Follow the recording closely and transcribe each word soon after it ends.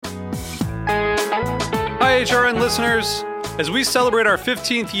HRN listeners. As we celebrate our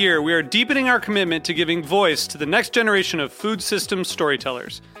 15th year, we are deepening our commitment to giving voice to the next generation of food systems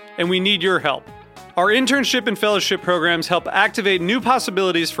storytellers, and we need your help. Our internship and fellowship programs help activate new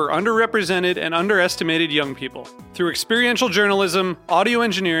possibilities for underrepresented and underestimated young people through experiential journalism, audio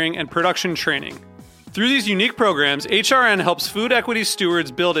engineering, and production training. Through these unique programs, HRN helps food equity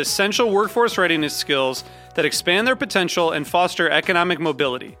stewards build essential workforce readiness skills that expand their potential and foster economic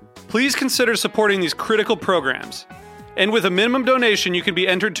mobility. Please consider supporting these critical programs. And with a minimum donation, you can be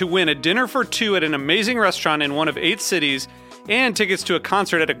entered to win a dinner for two at an amazing restaurant in one of 8 cities and tickets to a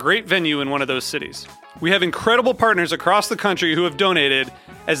concert at a great venue in one of those cities. We have incredible partners across the country who have donated,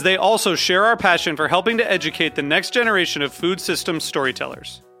 as they also share our passion for helping to educate the next generation of food systems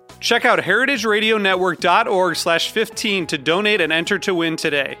storytellers. Check out heritageradionetwork.org/15 to donate and enter to win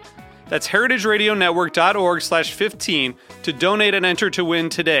today. That's heritageradionetwork.org/15 to donate and enter to win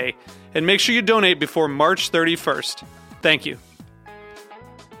today. And make sure you donate before March 31st. Thank you.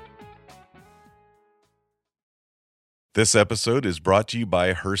 This episode is brought to you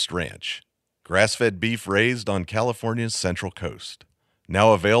by Hearst Ranch, grass-fed beef raised on California's Central Coast.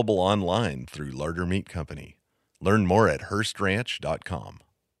 Now available online through Larder Meat Company. Learn more at HearstRanch.com.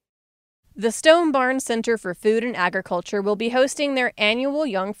 The Stone Barn Center for Food and Agriculture will be hosting their annual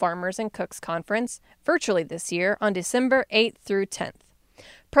Young Farmers and Cooks Conference virtually this year on December 8th through 10th.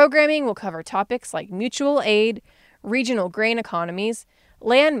 Programming will cover topics like mutual aid, regional grain economies,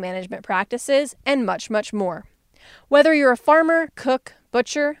 land management practices, and much, much more. Whether you're a farmer, cook,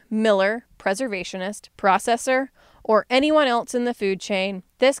 butcher, miller, preservationist, processor, or anyone else in the food chain,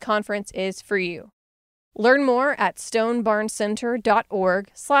 this conference is for you. Learn more at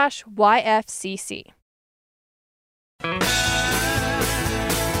stonebarncenter.org/YFCC.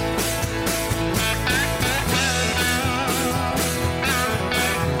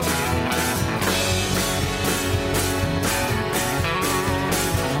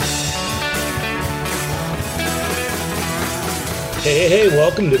 Hey,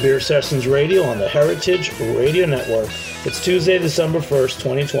 welcome to Beer Sessions Radio on the Heritage Radio Network. It's Tuesday, December 1st,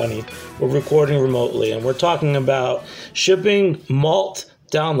 2020. We're recording remotely, and we're talking about shipping malt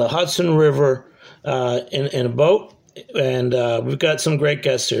down the Hudson River in a boat, and we've got some great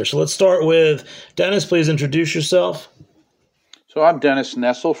guests here. So let's start with Dennis. Please introduce yourself. So I'm Dennis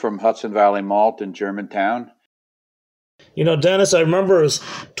Nessel from Hudson Valley Malt in Germantown. You know, Dennis, I remember it was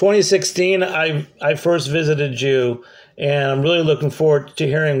 2016, I first visited you, and I'm really looking forward to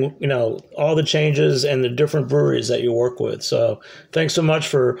hearing, all the changes and the different breweries that you work with. So thanks so much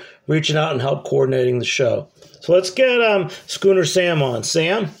for reaching out and help coordinating the show. So let's get Schooner Sam on.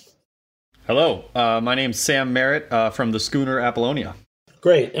 Sam? Hello, my name's Sam Merritt from the Schooner Apollonia.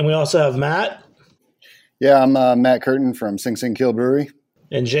 Great. And we also have Matt. Yeah, I'm Matt Curtin from Sing Sing Kill Brewery.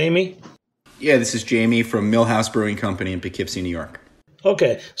 And Jamie? Yeah, this is Jamie from Millhouse Brewing Company in Poughkeepsie, New York.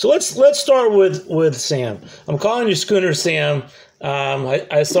 Okay, so let's start with Sam. I'm calling you Schooner Sam.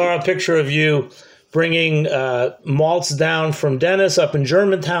 I saw a picture of you bringing malts down from Dennis up in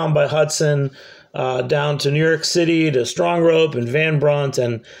Germantown by Hudson, down to New York City to Strong Rope and Van Brunt,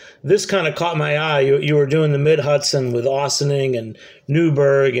 and this kind of caught my eye. You were doing the Mid-Hudson with Ossining and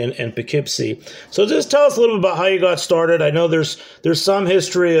Newburgh and Poughkeepsie. So just tell us a little bit about how you got started. I know there's some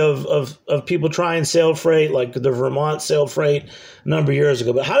history of people trying sail freight, like the Vermont sail freight a number of years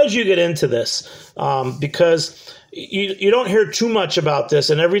ago. But how did you get into this? Because you don't hear too much about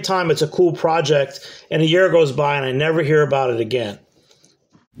this, and every time it's a cool project, and a year goes by and I never hear about it again.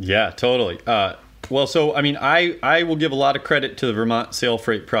 Yeah, totally. Well, so, I will give a lot of credit to the Vermont Sail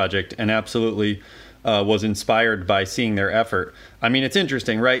Freight Project, and absolutely was inspired by seeing their effort. It's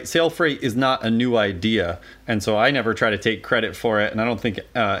interesting, right? Sail freight is not a new idea, and so I never try to take credit for it, and I don't think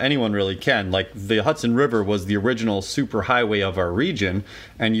anyone really can. Like, the Hudson River was the original superhighway of our region,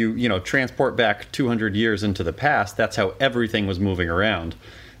 and you transport back 200 years into the past, that's how everything was moving around.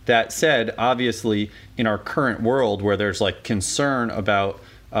 That said, obviously, in our current world where there's concern about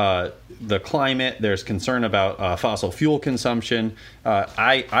the climate, there's concern about fossil fuel consumption.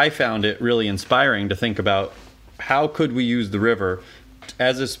 I found it really inspiring to think about how could we use the river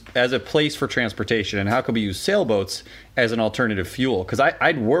as a place for transportation, and how could we use sailboats as an alternative fuel? Because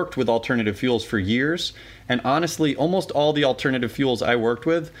I'd worked with alternative fuels for years, and honestly, almost all the alternative fuels I worked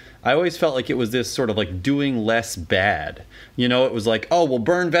with, I always felt like it was this sort of doing less bad. It was we'll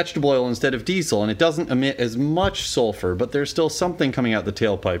burn vegetable oil instead of diesel, and it doesn't emit as much sulfur, but there's still something coming out the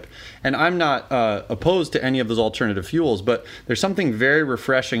tailpipe. And I'm not opposed to any of those alternative fuels, but there's something very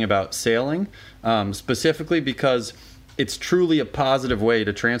refreshing about sailing, specifically because it's truly a positive way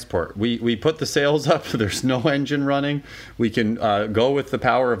to transport. We put the sails up. There's no engine running. We can go with the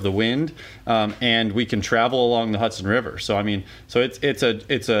power of the wind, and we can travel along the Hudson River. So I mean, it's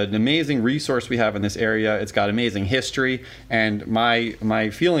an amazing resource we have in this area. It's got amazing history, and my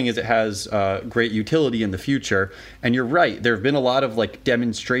feeling is it has great utility in the future. And you're right. There have been a lot of like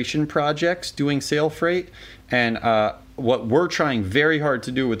demonstration projects doing sail freight, and what we're trying very hard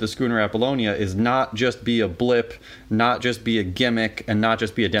to do with the schooner Apollonia is not just be a blip, not just be a gimmick, and not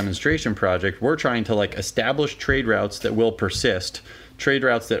just be a demonstration project. We're trying to like establish trade routes that will persist, trade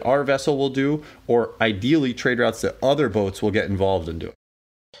routes that our vessel will do, or ideally trade routes that other boats will get involved in doing.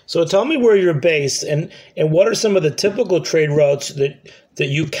 So tell me where you're based, and what are some of the typical trade routes that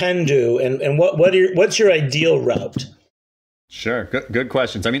you can do, and what's your ideal route? Sure, good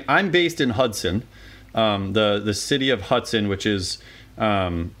questions. I mean, I'm based in Hudson. The city of Hudson, which is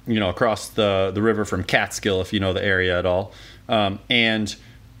across the river from Catskill, if you know the area at all, and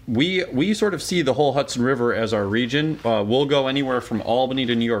we sort of see the whole Hudson River as our region. We'll go anywhere from Albany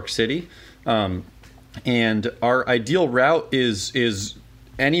to New York City, and our ideal route is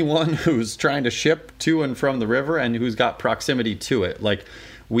anyone who's trying to ship to and from the river and who's got proximity to it. Like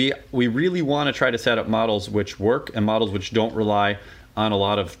we really want to try to set up models which work and models which don't rely on a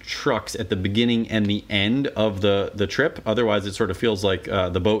lot of trucks at the beginning and the end of the trip. Otherwise, it sort of feels like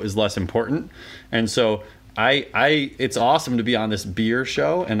the boat is less important. And so it's awesome to be on this beer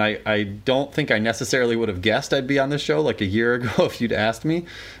show. And I don't think I necessarily would have guessed I'd be on this show like a year ago if you'd asked me.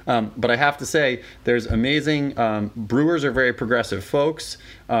 But I have to say, there's amazing brewers are very progressive folks.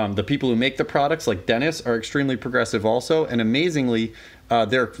 The people who make the products, like Dennis, are extremely progressive also. And amazingly,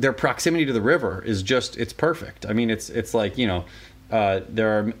 their proximity to the river is it's perfect. I mean, it's like,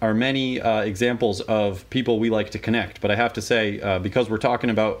 there are many examples of people we like to connect, but I have to say, because we're talking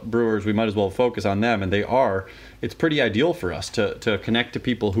about brewers, we might as well focus on them, and it's pretty ideal for us to connect to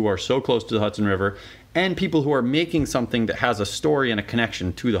people who are so close to the Hudson River and people who are making something that has a story and a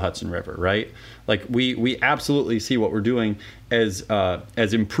connection to the Hudson River, right? Like we absolutely see what we're doing as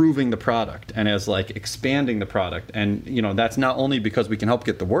improving the product and as like expanding the product. And, that's not only because we can help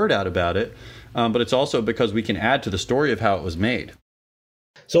get the word out about it, but it's also because we can add to the story of how it was made.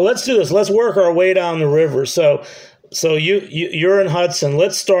 So let's do this. Let's work our way down the river. So you're in Hudson.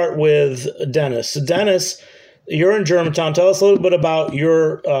 Let's start with Dennis. So Dennis, you're in Germantown. Tell us a little bit about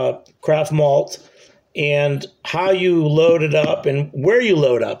your craft malt and how you load it up and where you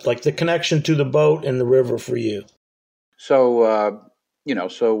load up, like the connection to the boat and the river for you. So,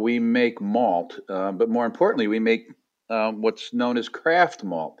 so we make malt, but more importantly, we make what's known as craft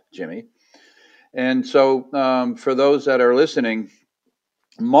malt, Jimmy. And so for those that are listening,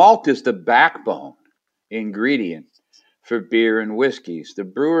 malt is the backbone ingredient for beer and whiskeys. The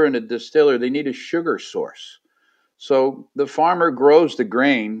brewer and the distiller, they need a sugar source. So the farmer grows the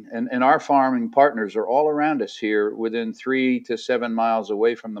grain, and our farming partners are all around us here within 3 to 7 miles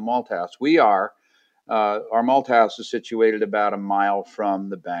away from the malt house. Our malt house is situated about a mile from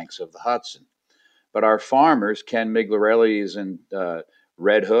the banks of the Hudson. But our farmers, Ken Miglarelli's and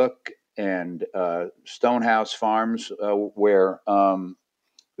Red Hook and Stonehouse Farms, where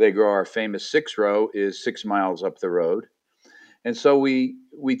they grow our famous 6-row, is 6 miles up the road. And so we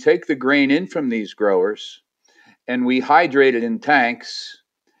take the grain in from these growers and we hydrate it in tanks.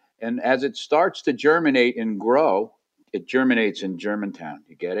 And as it starts to germinate and grow, it germinates in Germantown.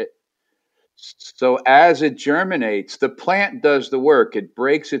 You get it? So as it germinates, the plant does the work. It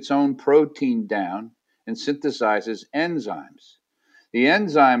breaks its own protein down and synthesizes enzymes. The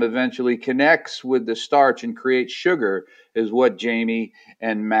enzyme eventually connects with the starch and creates sugar, is what Jamie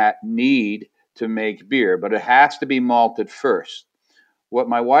and Matt need to make beer. But it has to be malted first. What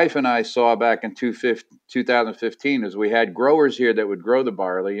my wife and I saw back in 2015 is we had growers here that would grow the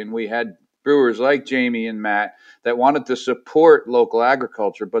barley, and we had brewers like Jamie and Matt that wanted to support local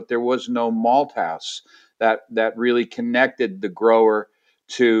agriculture, but there was no malt house that really connected the grower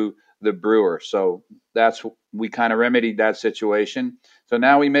to the brewer. So we kind of remedied that situation. So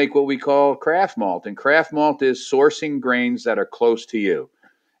now we make what we call craft malt, and craft malt is sourcing grains that are close to you.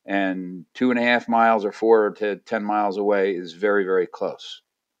 And 2.5 miles or 4 to 10 miles away is very, very close.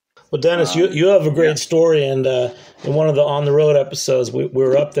 Well, Dennis, you have a great story, and in one of the On the Road episodes, we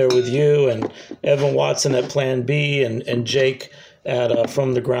were up there with you and Evan Watson at Plan B and Jake at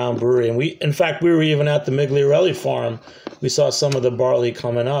From the Ground Brewery. And we were even at the Migliorelli farm. We saw some of the barley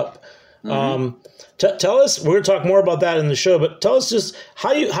coming up. Mm-hmm. Tell us, we're going to talk more about that in the show, but tell us just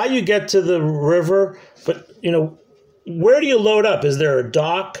how you get to the river, but, where do you load up? Is there a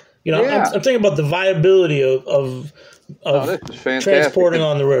dock? I'm thinking about the viability of transporting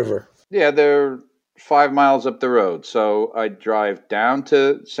on the river. Yeah, 5 miles up the road. So I drive down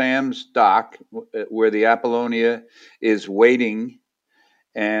to Sam's dock where the Apollonia is waiting,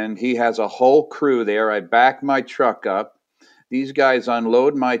 and he has a whole crew there. I back my truck up. These guys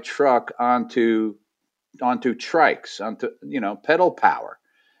unload my truck onto trikes, onto pedal power.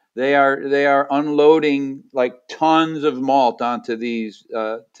 They are unloading like tons of malt onto these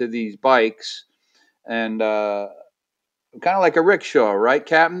bikes, and kind of like a rickshaw, right,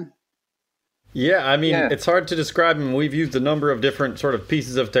 Captain? Yeah, I mean, It's hard to describe them. We've used a number of different sort of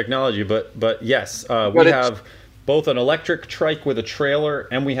pieces of technology, but yes, we have both an electric trike with a trailer,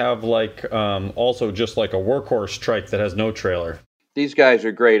 and we have also just like a workhorse trike that has no trailer. These guys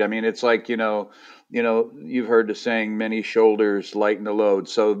are great. I mean, it's like, you've heard the saying, many shoulders lighten the load.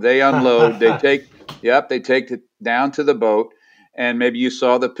 So they unload, they take it down to the boat. And maybe you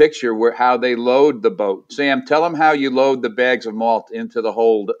saw the picture how they load the boat. Sam, tell them how you load the bags of malt into the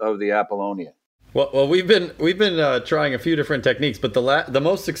hold of the Apollonia. Well, we've been trying a few different techniques, but the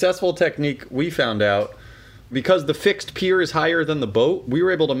most successful technique we found out, because the fixed pier is higher than the boat, we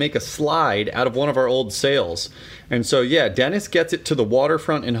were able to make a slide out of one of our old sails. And so, Dennis gets it to the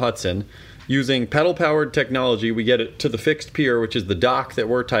waterfront in Hudson. Using pedal-powered technology, we get it to the fixed pier, which is the dock that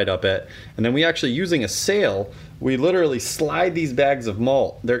we're tied up at. And then we actually, using a sail, we literally slide these bags of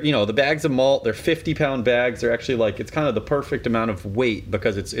malt. They're, the bags of malt, they're 50-pound bags. They're actually it's kind of the perfect amount of weight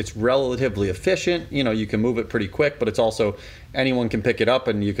because it's relatively efficient. You can move it pretty quick, but it's also anyone can pick it up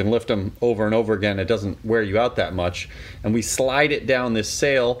and you can lift them over and over again. It doesn't wear you out that much. And we slide it down this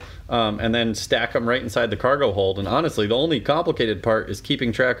sail and then stack them right inside the cargo hold. And honestly, the only complicated part is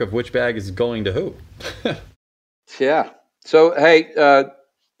keeping track of which bag is going to who. Yeah. So, hey,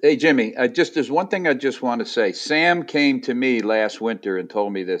 Jimmy, there's one thing I just want to say. Sam came to me last winter and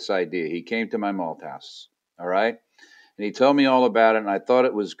told me this idea. He came to my malt house, all right? And he told me all about it, and I thought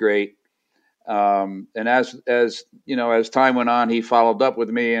it was great. And as time went on, he followed up with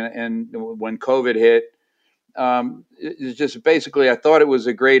me, and when COVID hit, it's just basically, I thought it was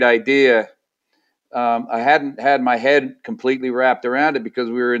a great idea. I hadn't had my head completely wrapped around it because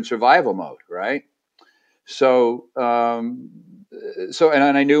we were in survival mode, right? So I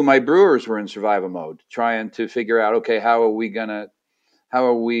knew my brewers were in survival mode, trying to figure out, okay, how are we gonna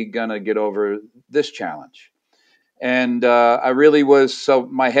get over this challenge? And I really was, so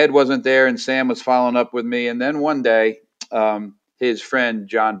my head wasn't there, and Sam was following up with me. And then one day, his friend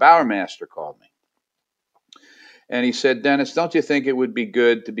John Bowermaster called me. And he said, Dennis, don't you think it would be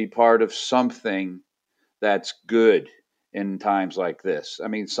good to be part of something that's good in times like this? I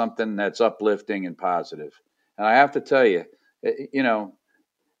mean, something that's uplifting and positive. And I have to tell you,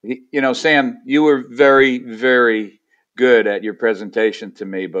 Sam, you were very, very good at your presentation to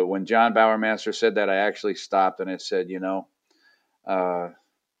me. But when John Bowermaster said that, I actually stopped and I said,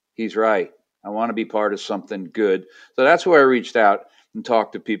 he's right. I want to be part of something good. So that's where I reached out and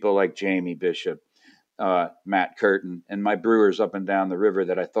talked to people like Jamie Bishop, Matt Curtin, and my brewers up and down the river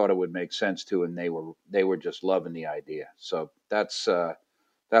that I thought it would make sense to, and they were just loving the idea. So that's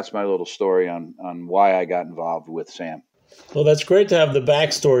my little story on why I got involved with Sam. Well, that's great to have the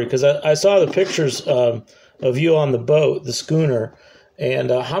backstory, because I saw the pictures of you on the boat, the schooner,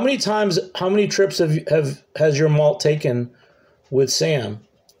 and how many trips has your malt taken with Sam?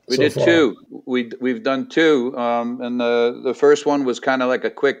 We did far? Two. We've done two, and the first one was kind of like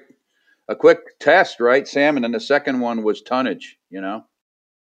a quick test, right, Sam? And then the second one was tonnage,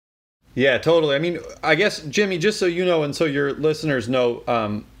 Yeah, totally. I mean, I guess, Jimmy, just so you know and so your listeners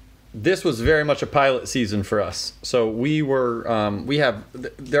know, this was very much a pilot season for us. So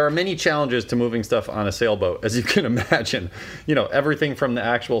there are many challenges to moving stuff on a sailboat, as you can imagine. Everything from the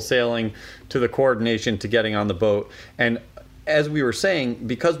actual sailing to the coordination to getting on the boat. And as we were saying,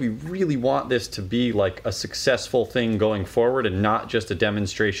 because we really want this to be like a successful thing going forward and not just a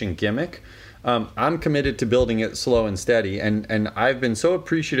demonstration gimmick, I'm committed to building it slow and steady. And I've been so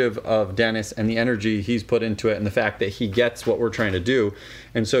appreciative of Dennis and the energy he's put into it and the fact that he gets what we're trying to do.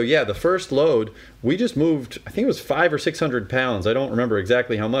 And so, the first load, we just moved, I think it was 500 or 600 pounds. I don't remember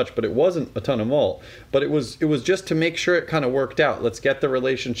exactly how much, but it wasn't a ton of malt. But it was just to make sure it kind of worked out. Let's get the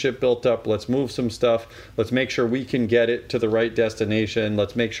relationship built up. Let's move some stuff. Let's make sure we can get it to the right destination.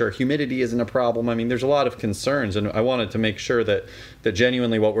 Let's make sure humidity isn't a problem. I mean, there's a lot of concerns, and I wanted to make sure that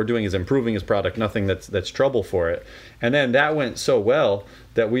genuinely what we're doing is improving his product, nothing that's trouble for it. And then that went so well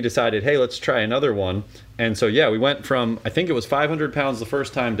that we decided, hey, let's try another one. And so, we went from, I think it was 500 pounds the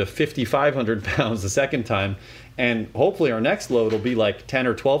first time to 5,500 pounds the second time. And hopefully our next load will be like 10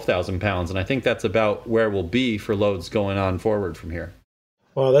 or 12,000 pounds. And I think that's about where we'll be for loads going on forward from here.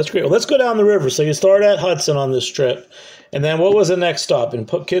 Wow, that's great. Well, let's go down the river. So you start at Hudson on this trip. And then what was the next stop? In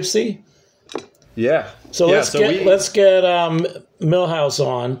Poughkeepsie? Yeah. So Yeah, let's get Millhouse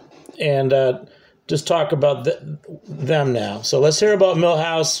on and just talk about them now. So let's hear about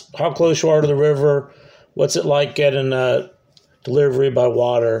Millhouse, how close you are to the river, what's it like getting delivery by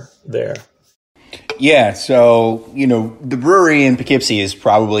water there. Yeah, so, the brewery in Poughkeepsie is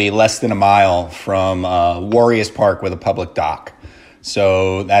probably less than a mile from Warriors Park with a public dock.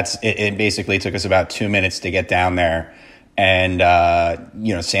 So it basically took us about 2 minutes to get down there. And,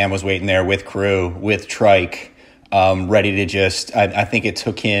 Sam was waiting there with crew, with trike, ready to just, I think it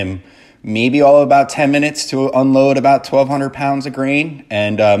took him maybe all of about 10 minutes to unload about 1,200 pounds of grain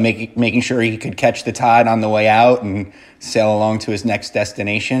and making sure he could catch the tide on the way out and sail along to his next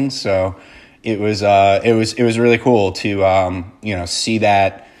destination. So it was really cool to, see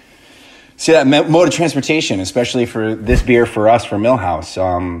that mode of transportation, especially for this beer for us, for Millhouse.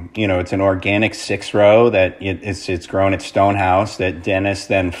 It's an organic 6-row that it's grown at Stonehouse that Dennis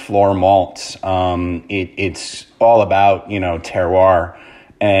then floor malts. It's all about, terroir,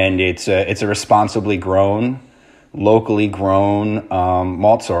 and it's a responsibly grown, locally grown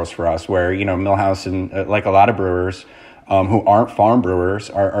malt source for us, where, Millhouse and like a lot of brewers who aren't farm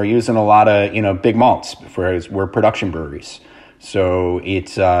brewers are using a lot of, big malts we're production breweries. So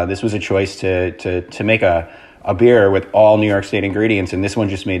this was a choice to make a beer with all New York State ingredients, and this one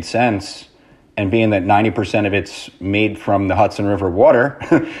just made sense. And being that 90% of it's made from the Hudson River water,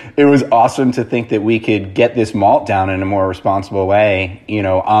 it was awesome to think that we could get this malt down in a more responsible way,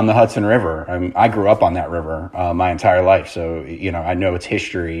 on the Hudson River. I grew up on that river my entire life, so I know its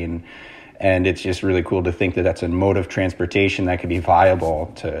history, and it's just really cool to think that that's a mode of transportation that could be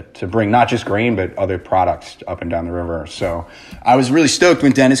viable to bring not just grain, but other products up and down the river. So I was really stoked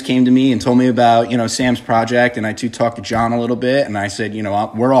when Dennis came to me and told me about, Sam's project. And I too talked to John a little bit, and I said,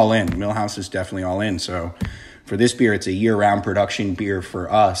 we're all in. Millhouse is definitely all in. So for this beer, it's a year-round production beer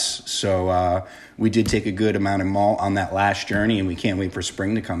for us. So we did take a good amount of malt on that last journey, and we can't wait for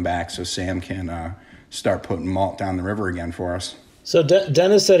spring to come back so Sam can start putting malt down the river again for us. So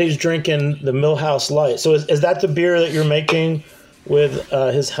Dennis said he's drinking the Millhouse Light. So is that the beer that you're making with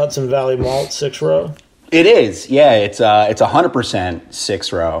his Hudson Valley Malt 6-row? It is, yeah. It's 100%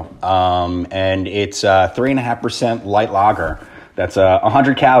 6-row, and it's 3.5% light lager. That's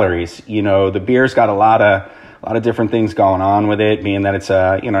 100 calories. The beer's got a lot of different things going on with it, being that it's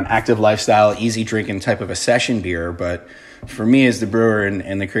an active lifestyle, easy drinking type of a session beer, but for me as the brewer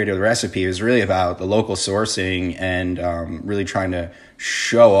and the creator of the recipe, it was really about the local sourcing and really trying to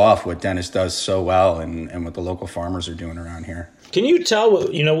show off what Dennis does so well and what the local farmers are doing around here. Can you tell,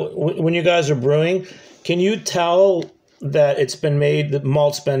 when you guys are brewing, can you tell that the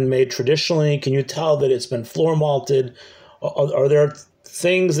malt's been made traditionally? Can you tell that it's been floor malted? Are there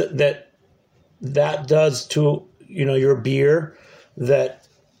things that does to, your beer that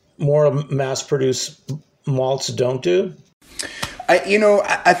more mass-produced malts don't do?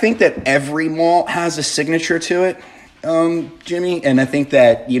 I think that every malt has a signature to it, Jimmy. And I think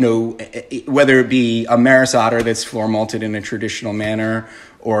that, whether it be a Maris Otter that's floor malted in a traditional manner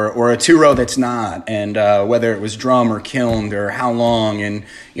or a 2-row that's not, and whether it was drum or kilned or how long. And,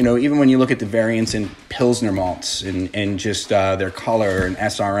 even when you look at the variants in Pilsner malts and just their color and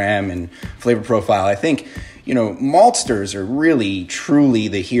SRM and flavor profile, I think, maltsters are really, truly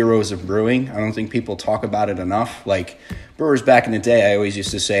the heroes of brewing. I don't think people talk about it enough. Like, brewers back in the day, I always used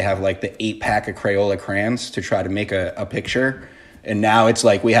to say, have like the 8-pack of Crayola crayons to try to make a picture. And now it's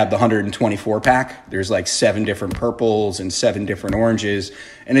like we have the 124-pack. There's like 7 different purples and 7 different oranges.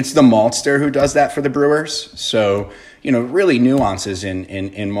 And it's the maltster who does that for the brewers. So, really nuances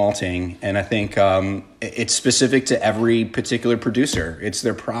in malting. And I think it's specific to every particular producer. It's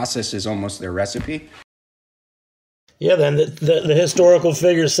their process is almost their recipe. Yeah, then the historical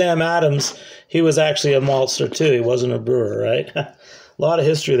figure, Sam Adams, he was actually a maltster too. He wasn't a brewer, right? A lot of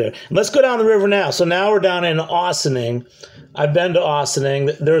history there. Let's go down the river now. So now we're down in Ossining. I've been to Ossining.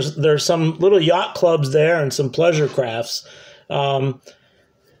 There's some little yacht clubs there and some pleasure crafts.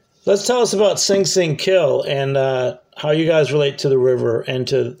 Let's tell us about Sing Sing Kill and how you guys relate to the river and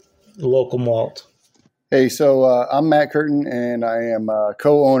to the local malt. Hey, so I'm Matt Curtin, and I am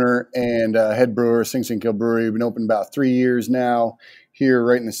co-owner and head brewer of Sing Sing Kill Brewery. We've been open about 3 years now here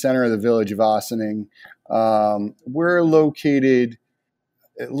right in the center of the village of Ossining. We're located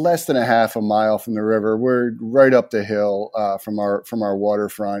less than a half a mile from the river. We're right up the hill from our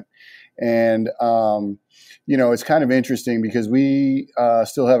waterfront. And, it's kind of interesting because we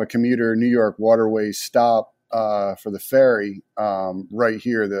still have a commuter New York Waterways stop for the ferry right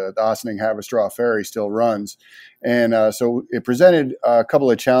here. The Ossining Haverstraw Ferry still runs. And so it presented a couple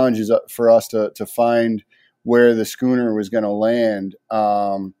of challenges for us to find where the schooner was going to land.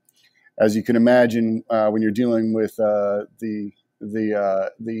 as you can imagine, when you're dealing with the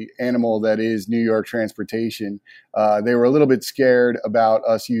animal that is New York transportation, they were a little bit scared about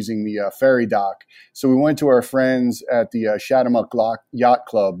us using the ferry dock. So we went to our friends at the Chatham Yacht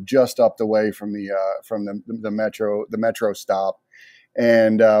Club, just up the way from the metro stop.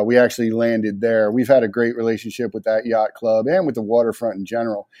 And we actually landed there. We've had a great relationship with that yacht club and with the waterfront in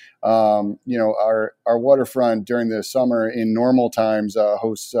general. Our waterfront during the summer in normal times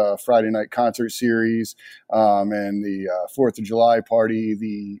hosts Friday night concert series and the 4th of July party.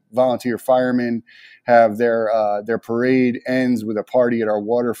 The volunteer firemen have their parade ends with a party at our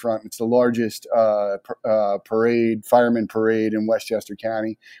waterfront. It's the largest fireman parade in Westchester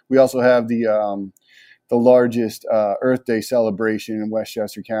County. We also have the largest Earth Day celebration in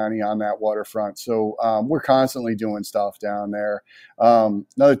Westchester County on that waterfront. So we're constantly doing stuff down there.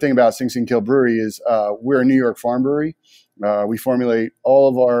 Another thing about Sing Sing Kill Brewery is we're a New York farm brewery. We formulate all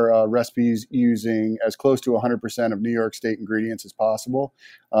of our recipes using as close to 100% of New York State ingredients as possible.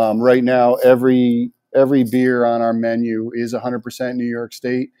 Right now, every beer on our menu is 100% New York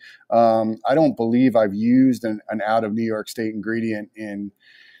State. I don't believe I've used an out of New York State ingredient in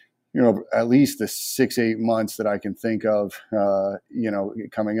at least the 6-8 months that I can think of,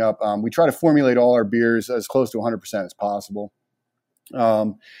 coming up. We try to formulate all our beers as close to 100% as possible.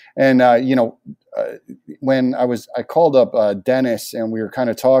 When I called up Dennis and we were kind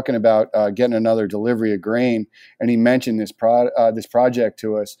of talking about getting another delivery of grain, and he mentioned this project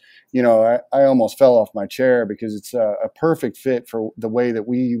to us. I almost fell off my chair because it's a perfect fit for the way that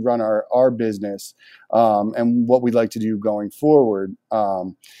we run our business and what we'd like to do going forward.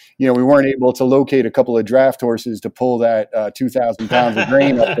 We weren't able to locate a couple of draft horses to pull that 2,000 pounds of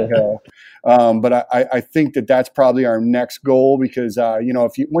grain up the hill. But I think that's probably our next goal because,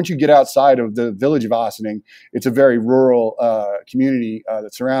 once you get outside of the village of Ossining, it's a very rural community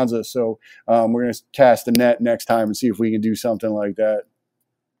that surrounds us. So we're going to cast a net next time and see if we can do something like that.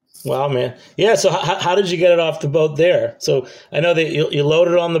 Wow, man. Yeah. So how did you get it off the boat there? So I know that you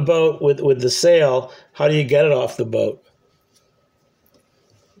loaded on the boat with the sail. How do you get it off the boat?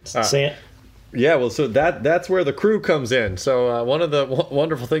 Yeah, well, so that's where the crew comes in. So one of the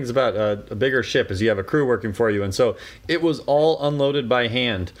wonderful things about a bigger ship is you have a crew working for you, and so it was all unloaded by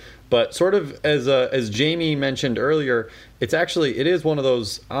hand. But sort of as Jamie mentioned earlier, it is one of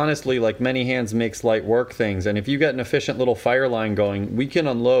those, honestly, like many hands makes light work things. And if you get an efficient little fire line going, we can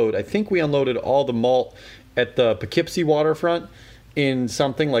unload. I think we unloaded all the malt at the Poughkeepsie waterfront in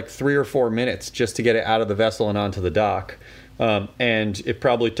something like 3 or 4 minutes just to get it out of the vessel and onto the dock. And it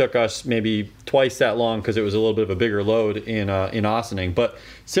probably took us maybe twice that long because it was a little bit of a bigger load in Ossining. But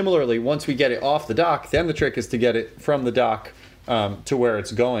similarly, once we get it off the dock, then the trick is to get it from the dock to where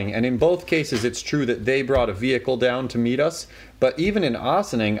it's going. And in both cases, it's true that they brought a vehicle down to meet us. But even in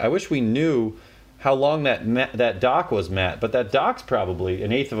Ossining, I wish we knew how long that dock was, Matt. But that dock's probably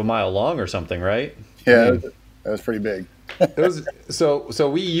 1/8 of a mile long or something, right? Yeah, that was pretty big. So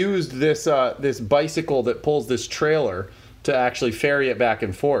we used this bicycle that pulls this trailer to actually ferry it back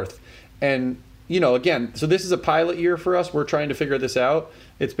and forth. And, again, so this is a pilot year for us. We're trying to figure this out.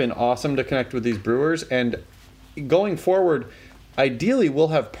 It's been awesome to connect with these brewers. And going forward, ideally, we'll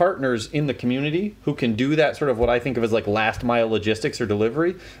have partners in the community who can do that sort of what I think of as like last mile logistics or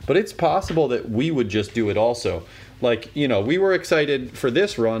delivery. But it's possible that we would just do it also. Like, we were excited for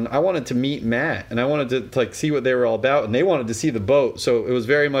this run. I wanted to meet Matt and I wanted to see what they were all about, and they wanted to see the boat. So it was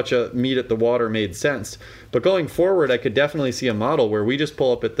very much a meet at the water made sense. But going forward, I could definitely see a model where we just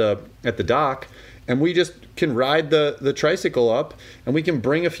pull up at the dock and we just can ride the tricycle up, and we can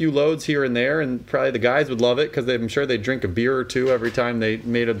bring a few loads here and there, and probably the guys would love it because I'm sure they'd drink a beer or two every time they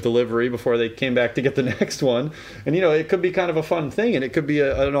made a delivery before they came back to get the next one. And it could be kind of a fun thing, and it could be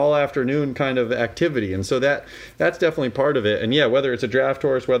an all afternoon kind of activity. And so that's definitely part of it. And yeah, whether it's a draft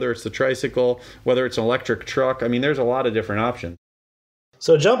horse, whether it's the tricycle, whether it's an electric truck, there's a lot of different options.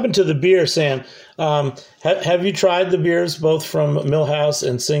 So jumping to the beer, Sam, have you tried the beers both from Millhouse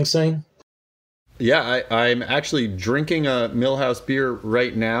and Sing Sing? Yeah, I'm actually drinking a Millhouse beer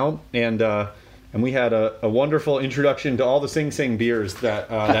right now, and we had a wonderful introduction to all the Sing Sing beers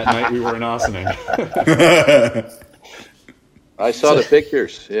that night we were in Ossining. I saw the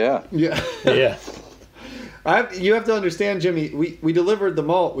pictures. Yeah. Yeah. You have to understand, Jimmy. We delivered the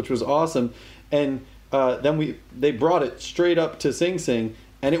malt, which was awesome, and then they brought it straight up to Sing Sing.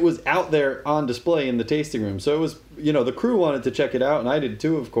 And it was out there on display in the tasting room. So it was, the crew wanted to check it out, and I did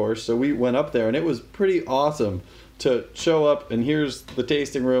too, of course. So we went up there, and it was pretty awesome to show up, and here's the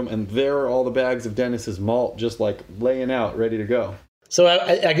tasting room, and there are all the bags of Dennis's malt just like laying out, ready to go. So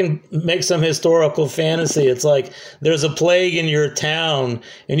I can make some historical fantasy. It's like there's a plague in your town,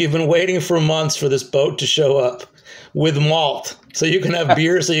 and you've been waiting for months for this boat to show up with malt, so you can have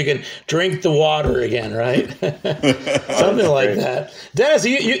beer, so you can drink the water again, right? Something like that. Dennis,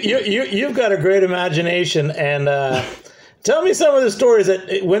 you've got a great imagination, and tell me some of the stories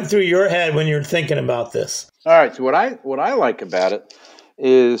that went through your head when you're thinking about this. All right. So what I like about it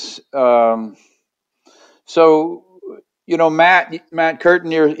is Matt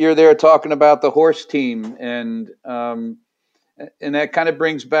Curtin, you're there talking about the horse team, and that kind of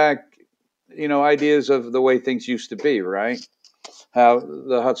brings back ideas of the way things used to be, right? How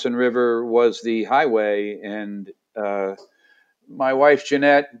the Hudson River was the highway, and my wife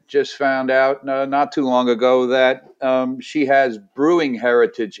Jeanette just found out not too long ago that she has brewing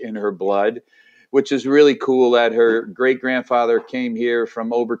heritage in her blood, which is really cool. That her great grandfather came here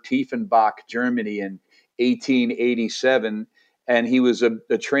from Obertiefenbach, Germany, in 1887, and he was a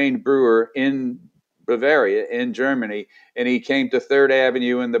trained brewer in Bavaria, in Germany, and he came to Third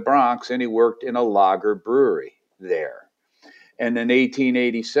Avenue in the Bronx, and he worked in a lager brewery there. And in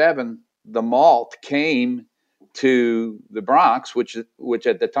 1887, the malt came to the Bronx, which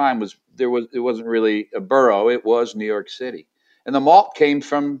at the time it wasn't really a borough; it was New York City, and the malt came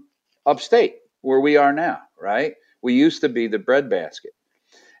from upstate, where we are now. Right? We used to be the breadbasket,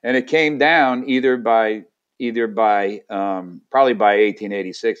 and it came down either by probably by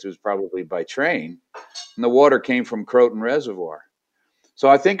 1886. It was probably by train, and the water came from Croton Reservoir. So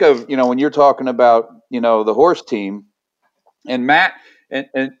I think of when you're talking about the horse team, and Matt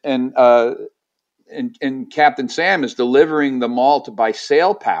and Captain Sam is delivering the malt by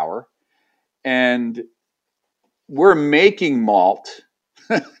sail power, and we're making malt.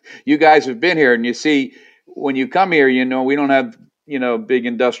 You guys have been here, and you see when you come here, we don't have big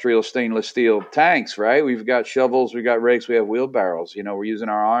industrial stainless steel tanks, right? We've got shovels, we've got rakes, we have wheelbarrows. We're using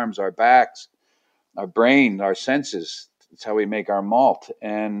our arms, our backs, our brain, our senses. That's how we make our malt.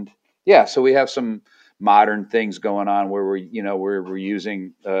 And yeah, so we have some modern things going on where we're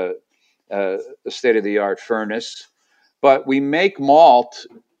using a state-of-the-art furnace, but we make malt.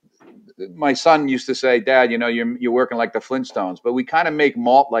 My son used to say, "Dad, you're working like the Flintstones," but we kind of make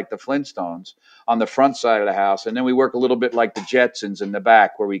malt like the Flintstones on the front side of the house, and then we work a little bit like the Jetsons in the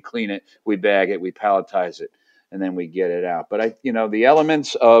back, where we clean it, we bag it, we palletize it, and then we get it out. But the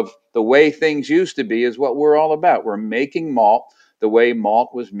elements of the way things used to be is what we're all about. We're making malt the way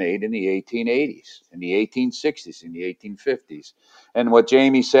malt was made in the 1880s, in the 1860s, in the 1850s. And what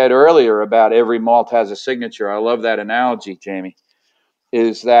Jamie said earlier about every malt has a signature, I love that analogy, Jamie,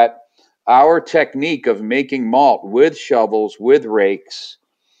 is that our technique of making malt with shovels, with rakes,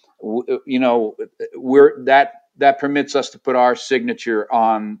 that permits us to put our signature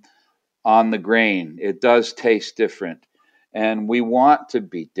on the grain. It does taste different, and we want to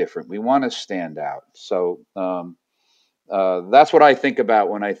be different. We want to stand out. So that's what I think about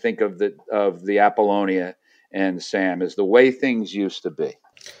when I think of the Apollonia and Sam, is the way things used to be.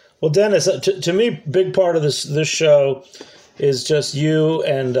 Well, Dennis, to me, big part of this show is just you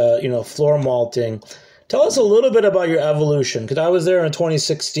and floor malting. Tell us a little bit about your evolution, because I was there in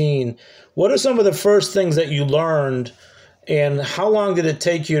 2016. What are some of the first things that you learned, and how long did it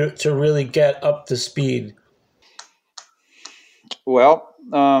take you to really get up to speed? Well,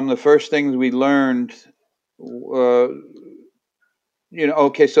 the first things we learned,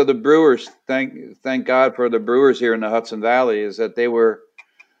 okay, so the brewers, thank God for the brewers here in the Hudson Valley, is that they were,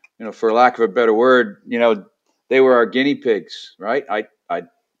 for lack of a better word, they were our guinea pigs, right?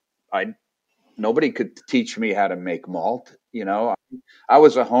 Nobody could teach me how to make malt. I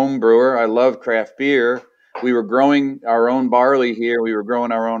was a home brewer. I love craft beer. We were growing our own barley here. We were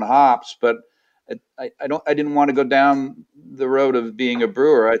growing our own hops, but I didn't want to go down the road of being a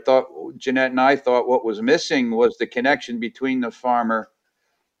brewer. Jeanette and I thought what was missing was the connection between the farmer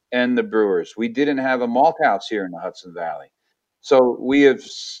and the brewers. We didn't have a malt house here in the Hudson Valley. So we have,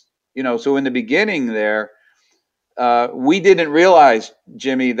 so in the beginning there, we didn't realize,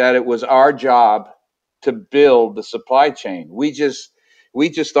 Jimmy, that it was our job to build the supply chain. We just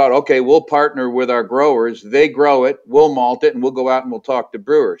thought, okay, we'll partner with our growers. They grow it, we'll malt it, and we'll go out and we'll talk to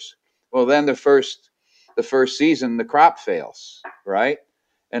brewers. Well, then the first season, the crop fails, right?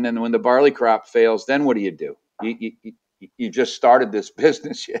 And then when the barley crop fails, then what do? You just started this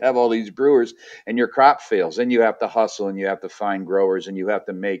business. You have all these brewers, and your crop fails. Then you have to hustle, and you have to find growers, and you have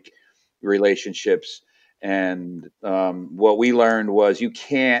to make relationships. And what we learned was you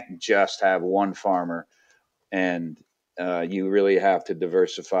can't just have one farmer, and you really have to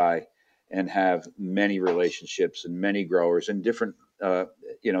diversify and have many relationships and many growers and different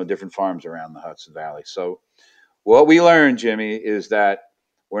farms around the Hudson Valley. So What we learned, Jimmy, is that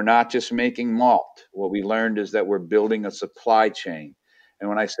we're not just making malt. What we learned is that we're building a supply chain. And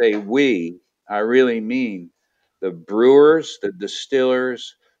when I say we, I really mean the brewers, the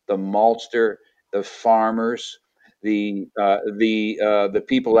distillers, the maltster, the farmers, the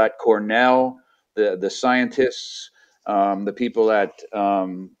people at Cornell, the scientists, the people at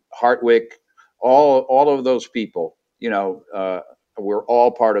Hartwick, all of those people. We're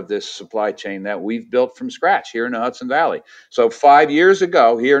all part of this supply chain that we've built from scratch here in the Hudson Valley. So 5 years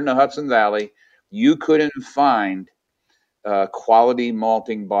ago, here in the Hudson Valley, you couldn't find quality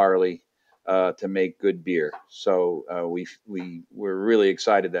malting barley to make good beer. So we're really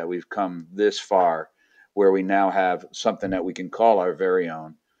excited that we've come this far, where we now have something that we can call our very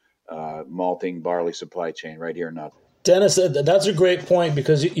own malting barley supply chain right here in Hudson. Dennis, that's a great point,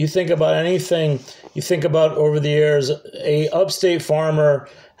 because you think about anything, you think about over the years, a upstate farmer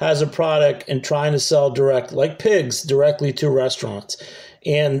has a product and trying to sell direct, like pigs, directly to restaurants.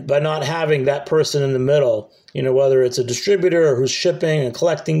 And by not having that person in the middle, whether it's a distributor or who's shipping and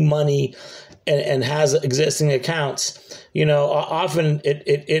collecting money and has existing accounts, often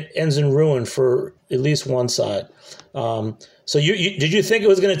it ends in ruin for at least one side. So did you think it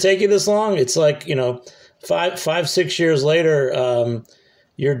was going to take you this long? It's like, 5-6 years later,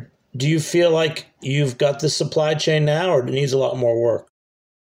 do you feel like you've got the supply chain now, or it needs a lot more work?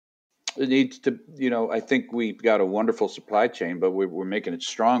 It needs to, I think we've got a wonderful supply chain, but we're making it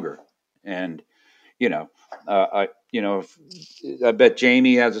stronger. And, I bet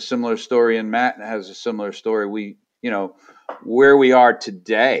Jamie has a similar story and Matt has a similar story. Where we are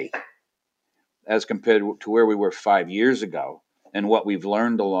today as compared to where we were 5 years ago, and what we've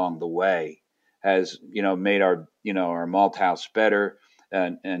learned along the way has, made our malt house better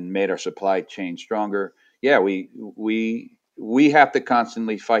and made our supply chain stronger. Yeah, we have to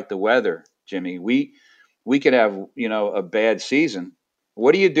constantly fight the weather, Jimmy. We could have, a bad season.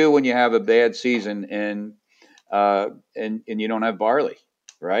 What do you do when you have a bad season and you don't have barley,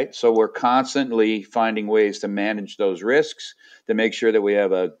 right? So we're constantly finding ways to manage those risks, to make sure that we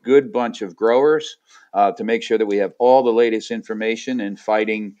have a good bunch of growers, to make sure that we have all the latest information in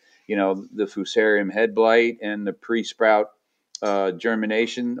fighting, the Fusarium head blight and the pre-sprout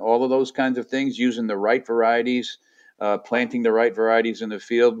germination, all of those kinds of things, using the right varieties, planting the right varieties in the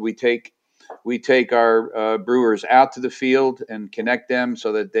field. We take our brewers out to the field and connect them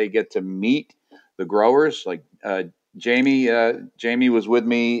so that they get to meet the growers. Like Jamie was with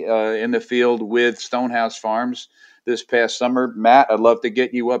me in the field with Stonehouse Farms this past summer. Matt, I'd love to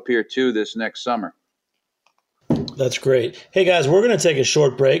get you up here too this next summer. That's great. Hey guys, we're going to take a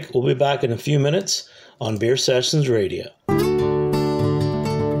short break. We'll be back in a few minutes on Beer Sessions Radio.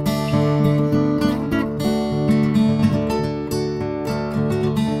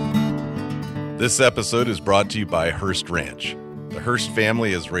 This episode is brought to you by Hearst Ranch. The Hearst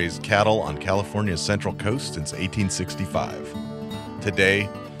family has raised cattle on California's Central Coast since 1865. Today,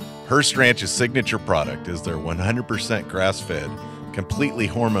 Hearst Ranch's signature product is their 100% grass-fed, completely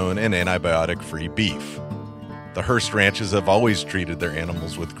hormone and antibiotic-free beef. The Hearst Ranches have always treated their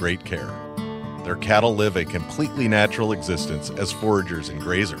animals with great care. Their cattle live a completely natural existence as foragers and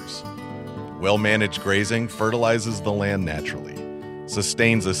grazers. Well-managed grazing fertilizes the land naturally,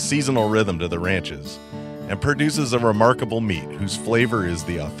 sustains a seasonal rhythm to the ranches, and produces a remarkable meat whose flavor is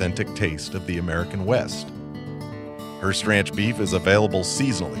the authentic taste of the American West. Hearst Ranch beef is available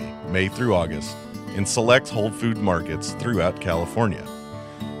seasonally, May through August, in select whole food markets throughout California,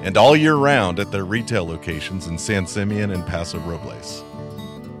 and all year round at their retail locations in San Simeon and Paso Robles.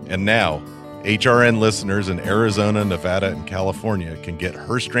 And now, HRN listeners in Arizona, Nevada, and California can get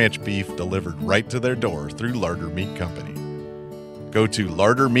Hearst Ranch beef delivered right to their door through Larder Meat Company. Go to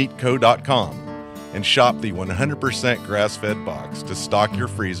lardermeatco.com and shop the 100% grass-fed box to stock your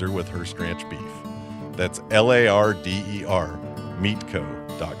freezer with Hearst Ranch beef. That's LARDER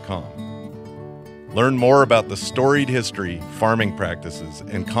meatco.com. Learn more about the storied history, farming practices,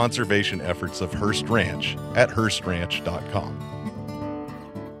 and conservation efforts of Hearst Ranch at HearstRanch.com.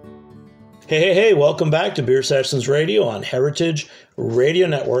 Hey, welcome back to Beer Sessions Radio on Heritage Radio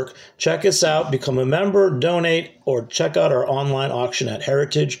Network. Check us out, become a member, donate, or check out our online auction at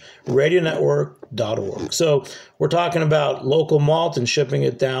heritageradionetwork.org. So we're talking about local malt and shipping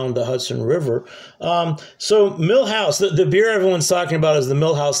it down the Hudson River. So Millhouse, the beer everyone's talking about is the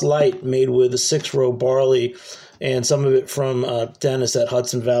Millhouse Light, made with a 6-row barley and some of it from Dennis at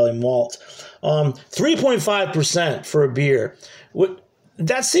Hudson Valley Malt. 3.5% for a beer.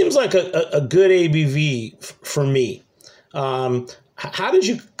 That seems like a good ABV for me. How did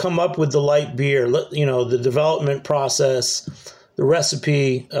you come up with the light beer? The development process, the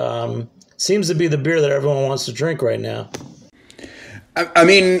recipe. seems to be the beer that everyone wants to drink right now. I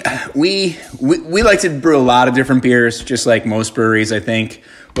mean, we like to brew a lot of different beers, just like most breweries, I think.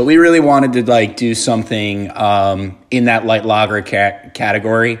 But we really wanted to like do something in that light lager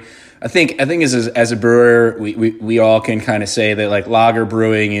category. I think as a brewer, we all can kind of say that like lager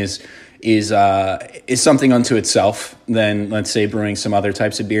brewing is something unto itself than, let's say, brewing some other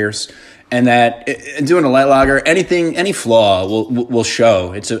types of beers. And that doing a light lager, any flaw will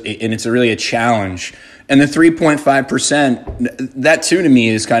show. It's really a challenge. And the 3.5%, that too to me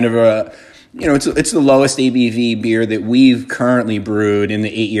is kind of it's the lowest ABV beer that we've currently brewed in the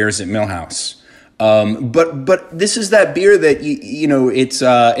 8 years at Millhouse. But this is that beer that it's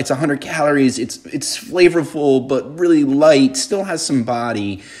 100 calories. It's flavorful but really light. Still has some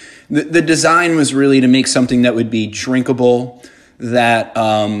body. The design was really to make something that would be drinkable, that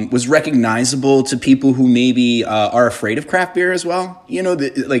was recognizable to people who maybe are afraid of craft beer as well.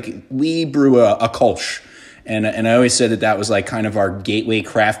 Like we brew a Kolsch, and I always said that was like kind of our gateway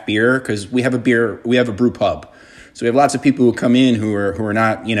craft beer, because we have a brew pub, so we have lots of people who come in who are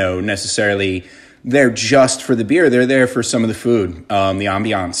not necessarily there just for the beer. They're there for some of the food, the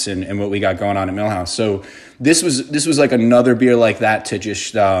ambiance, and what we got going on at Millhouse. So this was like another beer like that to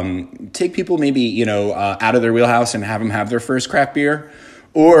just take people maybe out of their wheelhouse and have them have their first craft beer,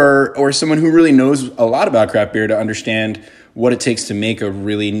 or someone who really knows a lot about craft beer to understand what it takes to make a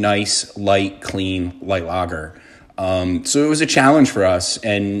really nice, light, clean light lager. So it was a challenge for us,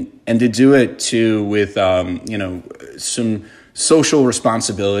 and to do it too with some social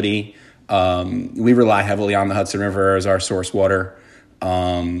responsibility. We rely heavily on the Hudson River as our source water.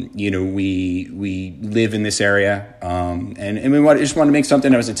 We live in this area, and we just want to make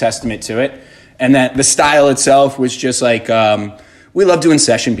something that was a testament to it, and that the style itself was just like we love doing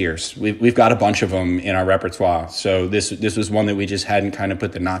session beers. We've got a bunch of them in our repertoire, so this was one that we just hadn't kind of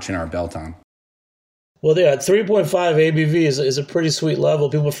put the notch in our belt on. Well, yeah, 3.5 ABV is a pretty sweet level.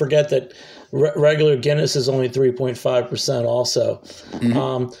 People forget that regular Guinness is only 3.5% also.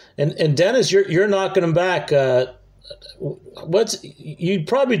 Mm-hmm. And Dennis, you're knocking them back. You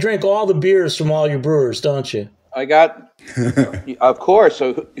probably drink all the beers from all your brewers, don't you? I got, of course.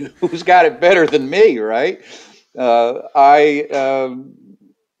 So who's got it better than me, right?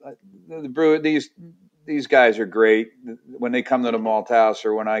 These guys are great. When they come to the Malt House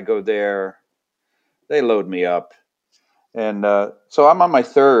or when I go there, they load me up. And so I'm on my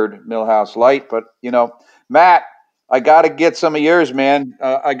third Millhouse Light, but Matt, I got to get some of yours, man.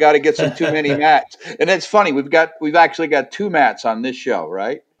 I got to get some Too Many Mats. And it's funny, we've actually got two Mats on this show,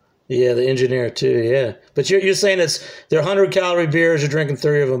 right? Yeah, the engineer too. Yeah, but you're saying they're 100-calorie beers. You're drinking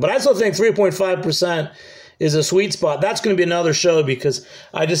 3 of them, but I still think 3.5% is a sweet spot. That's going to be another show, because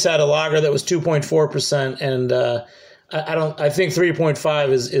I just had a lager that was 2.4%, and I think 3.5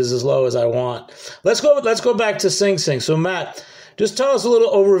 is as low as I want. Let's go back to Sing Sing. So Matt, just tell us a little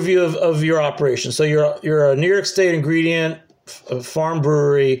overview of your operation. So you're a New York State ingredient farm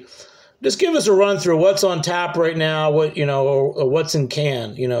brewery. Just give us a run through what's on tap right now, or what's in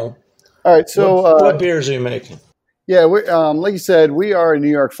can. All right. So what beers are you making? Yeah, like you said, we are a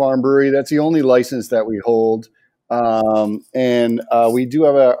New York farm brewery. That's the only license that we hold. And we do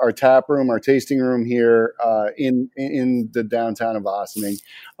have our tap room, our tasting room here in the downtown of Ossining.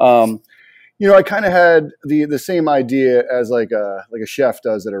 I kind of had the same idea as like a chef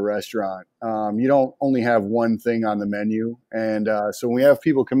does at a restaurant. You don't only have one thing on the menu, and so when we have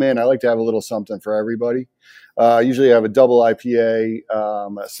people come in, I like to have a little something for everybody. Usually I have a double IPA,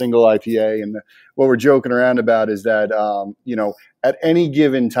 a single IPA, and what we're joking around about is that at any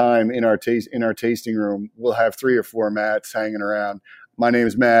given time in our tasting room, we'll have 3 or 4 Matts hanging around. My name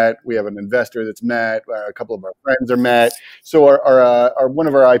is Matt. We have an investor that's Matt. A couple of our friends are Matt. So our one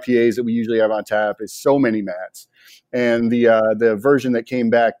of our IPAs that we usually have on tap is So Many Matts. And the version that came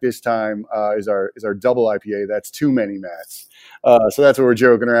back this time is our double IPA. That's Too Many Matts. So that's what we're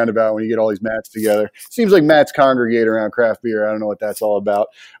joking around about when you get all these Matts together. Seems like Matts congregate around craft beer. I don't know what that's all about.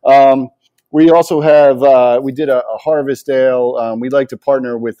 We also have, we did a harvest ale. We like to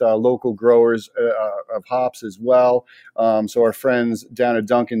partner with local growers of hops as well. So our friends down at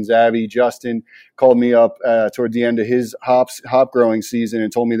Duncan's, Abby, Justin, called me up toward the end of his hop growing season and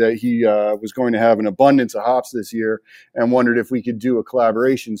told me that he was going to have an abundance of hops this year and wondered if we could do a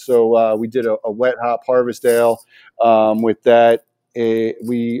collaboration. So we did a wet hop harvest ale with that.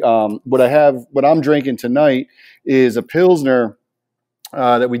 What I'm drinking tonight is a Pilsner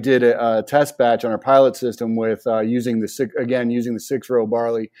that we did a test batch on our pilot system with using the 6-row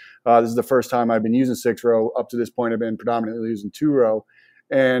barley. This is the first time I've been using 6-row. Up to this point, I've been predominantly using 2-row.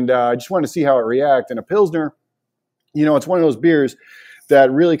 And I just wanted to see how it reacts. And a Pilsner, it's one of those beers that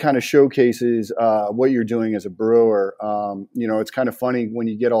really kind of showcases what you're doing as a brewer. It's kind of funny when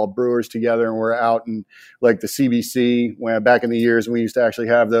you get all brewers together and we're out in like the CBC, when back in the years when we used to actually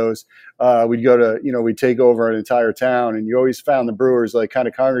have those, we'd go to, we'd take over an entire town, and you always found the brewers like kind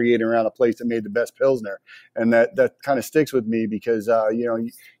of congregating around the place that made the best Pilsner. And that kind of sticks with me because,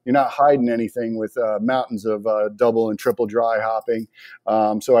 you're not hiding anything with mountains of double and triple dry hopping.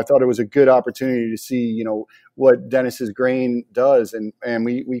 So I thought it was a good opportunity to see, what Dennis's grain does. And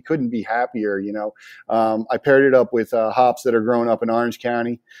we couldn't be happier. I paired it up with hops that are grown up in Orange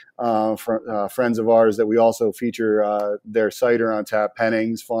County, friends of ours that we also feature their cider on tap,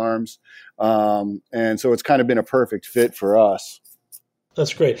 Pennings Farms. And so it's kind of been a perfect fit for us.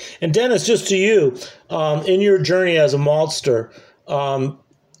 That's great. And Dennis, just to you, in your journey as a maltster,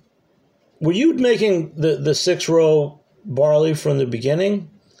 were you making the 6-row barley from the beginning?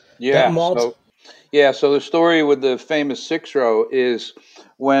 Yeah. So the story with the famous 6-row is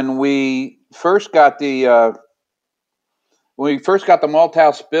when we first got the malt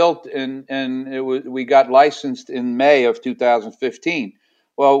house built, and we got licensed in May of 2015.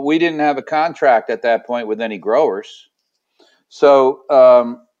 Well, we didn't have a contract at that point with any growers. So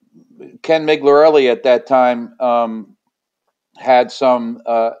Ken Migliorelli at that time had some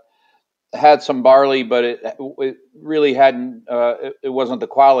barley, but it really hadn't. It wasn't the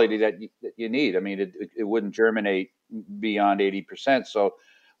quality that you need. I mean, it wouldn't germinate beyond 80%. So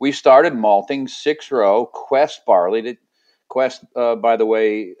we started malting 6-row Quest barley. Quest, by the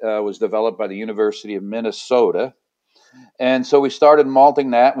way, was developed by the University of Minnesota, and so we started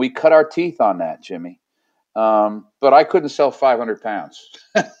malting that. We cut our teeth on that, Jimmy. But I couldn't sell 500 pounds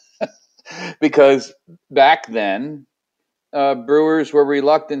because back then brewers were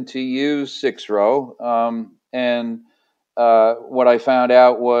reluctant to use 6-row. And what I found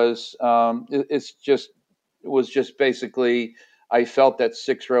out was it was just basically, I felt that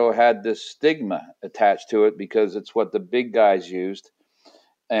 6-row had this stigma attached to it because it's what the big guys used.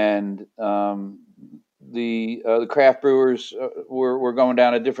 And the craft brewers were going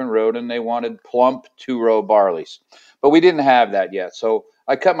down a different road, and they wanted plump 2-row barleys. But we didn't have that yet. So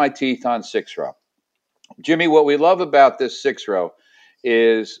I cut my teeth on 6-row. Jimmy, what we love about this 6-row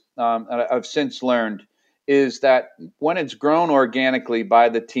is, and I've since learned, is that when it's grown organically by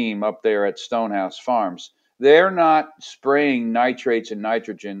the team up there at Stonehouse Farms, they're not spraying nitrates and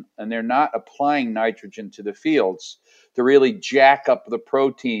nitrogen, and they're not applying nitrogen to the fields to really jack up the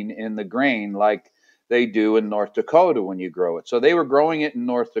protein in the grain like they do in North Dakota when you grow it. So they were growing it in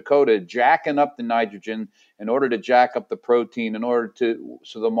North Dakota, jacking up the nitrogen in order to jack up the protein,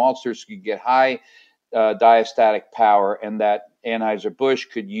 so the maltsters could get high diastatic power, and that Anheuser-Busch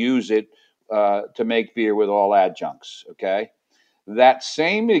could use it to make beer with all adjuncts. Okay, that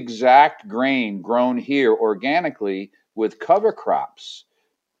same exact grain grown here organically with cover crops,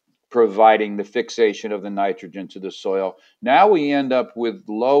 providing the fixation of the nitrogen to the soil. Now we end up with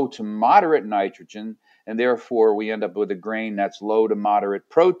low to moderate nitrogen, and therefore we end up with a grain that's low to moderate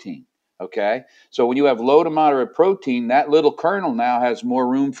protein. Okay, so when you have low to moderate protein, that little kernel now has more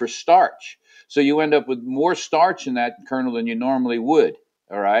room for starch. So you end up with more starch in that kernel than you normally would.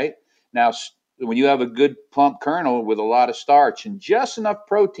 All right. Now, when you have a good plump kernel with a lot of starch and just enough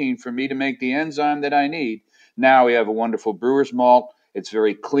protein for me to make the enzyme that I need, now we have a wonderful brewer's malt. It's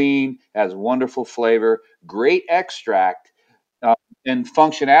very clean, has wonderful flavor, great extract, and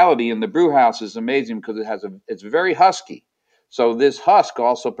functionality in the brew house is amazing because it's very husky. So this husk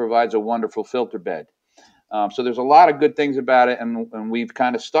also provides a wonderful filter bed. So there's a lot of good things about it, and we've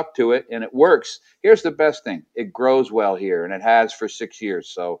kind of stuck to it, and it works. Here's the best thing. It grows well here, and it has for 6 years.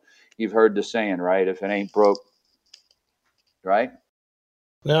 So you've heard the saying, right? If it ain't broke, right?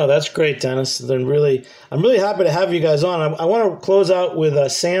 No, that's great, Dennis. I'm really happy to have you guys on. I want to close out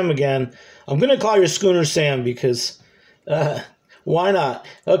with Sam again. I'm going to call you Schooner Sam because why not?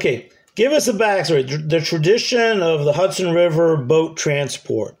 Okay, give us a backstory. The tradition of the Hudson River boat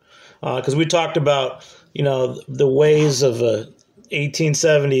transport, because we talked about the ways of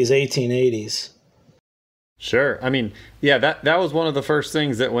 1870s, 1880s. Sure. I mean, yeah, that was one of the first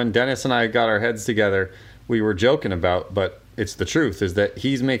things that when Dennis and I got our heads together, we were joking about, but it's the truth, is that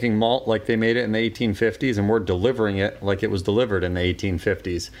he's making malt like they made it in the 1850s, and we're delivering it like it was delivered in the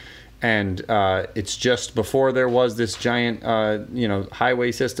 1850s. And it's just before there was this giant,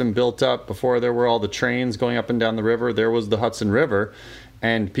 highway system built up, before there were all the trains going up and down the river, there was the Hudson River.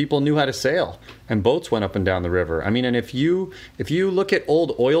 and people knew how to sail, and boats went up and down the river. I mean, and if you look at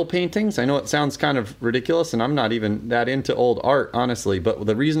old oil paintings, I know it sounds kind of ridiculous, and I'm not even that into old art, honestly, but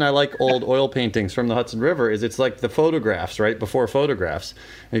the reason I like old oil paintings from the Hudson River is it's like the photographs, right, before photographs.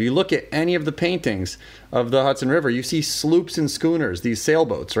 And if you look at any of the paintings of the Hudson River, you see sloops and schooners, these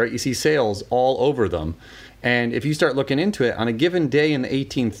sailboats, right? You see sails all over them. And if you start looking into it, on a given day in the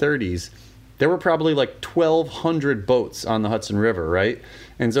 1830s, there were probably like 1,200 boats on the Hudson River, right?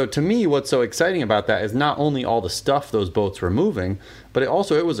 And so to me, what's so exciting about that is not only all the stuff those boats were moving, but it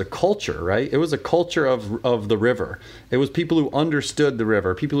was a culture, right? It was a culture of the river. It was people who understood the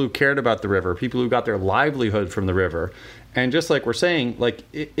river, people who cared about the river, people who got their livelihood from the river. And just like we're saying, like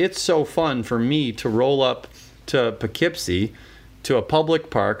it's so fun for me to roll up to Poughkeepsie, to a public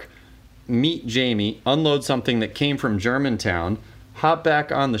park, meet Jamie, unload something that came from Germantown, hop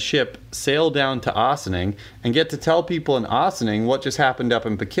back on the ship, sail down to Ossining, and get to tell people in Ossining what just happened up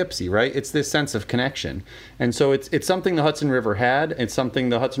in Poughkeepsie, right? It's this sense of connection. And so it's something the Hudson River had. It's something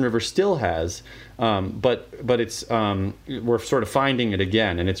the Hudson River still has. But it's we're sort of finding it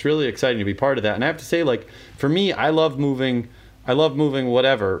again. And it's really exciting to be part of that. And I have to say, like, for me, I love moving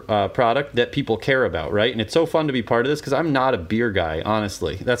whatever product that people care about, right? And it's so fun to be part of this because I'm not a beer guy,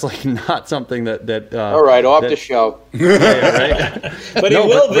 honestly. That's like not something that all right, off the show. Yeah, right? But no, he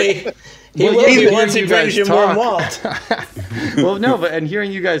will be. He will be once he brings you more malt. Well, no, and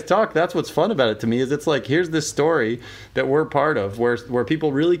hearing you guys talk, that's what's fun about it to me, is it's like, here's this story that we're part of where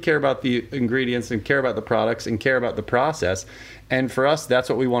people really care about the ingredients and care about the products and care about the process. And for us, that's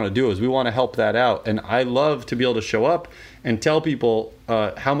what we want to do, is we want to help that out. And I love to be able to show up and tell people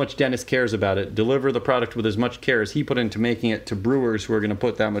how much Dennis cares about it, deliver the product with as much care as he put into making it to brewers who are going to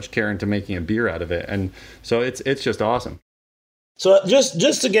put that much care into making a beer out of it. And so it's just awesome. So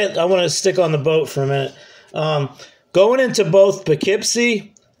just to get, I want to stick on the boat for a minute. Going into both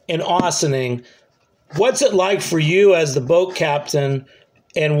Poughkeepsie and Ossining, what's it like for you as the boat captain,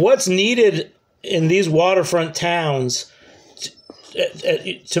 and what's needed in these waterfront towns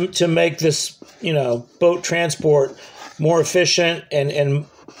to make this, boat transport more efficient and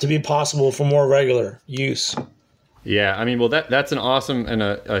to be possible for more regular use? Yeah, I mean, well, that's an awesome and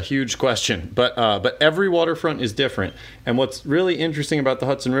a huge question, but every waterfront is different. And what's really interesting about the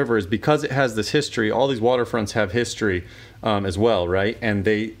Hudson River is because it has this history, all these waterfronts have history as well, right? And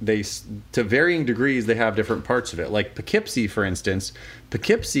they to varying degrees, they have different parts of it. Like Poughkeepsie, for instance,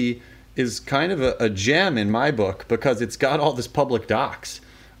 Poughkeepsie is kind of a gem in my book because it's got all this public docks.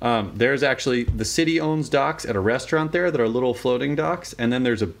 There's actually, the city owns docks at a restaurant there that are little floating docks, and then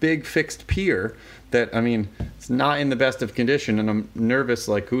there's a big fixed pier that, I mean, it's not in the best of condition, and I'm nervous,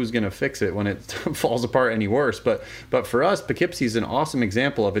 like, who's going to fix it when it falls apart any worse. But for us, Poughkeepsie is an awesome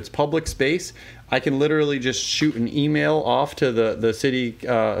example of its public space. I can literally just shoot an email off to the city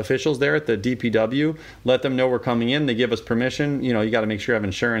officials there at the DPW, let them know we're coming in. They give us permission. You got to make sure you have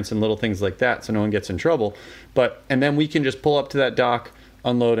insurance and little things like that so no one gets in trouble. And then we can just pull up to that dock,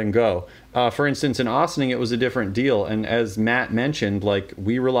 unload and go. For instance, in Ossining, it was a different deal. And as Matt mentioned, like,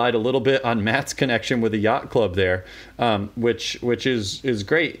 we relied a little bit on Matt's connection with the yacht club there, which is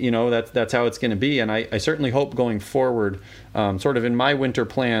great. That's how it's going to be. And I certainly hope going forward, sort of in my winter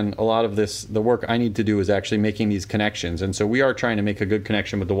plan, a lot of the work I need to do is actually making these connections. And so we are trying to make a good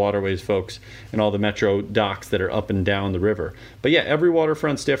connection with the waterways folks and all the metro docks that are up and down the river. But yeah, every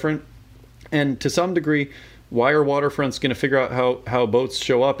waterfront's different. And to some degree, why are waterfronts going to figure out how boats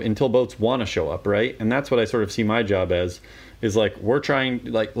show up until boats want to show up, right? And that's what I sort of see my job as, is like, we're trying,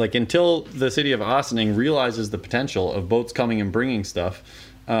 like until the city of Ossining realizes the potential of boats coming and bringing stuff,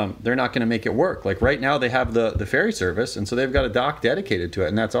 they're not going to make it work. Like right now they have the ferry service, and so they've got a dock dedicated to it,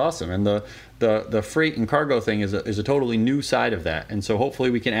 and that's awesome. And the freight and cargo thing is a totally new side of that. And so hopefully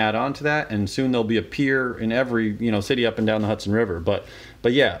we can add on to that, and soon there'll be a pier in every city up and down the Hudson River. But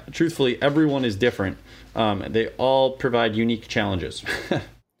yeah, truthfully, everyone is different. They all provide unique challenges.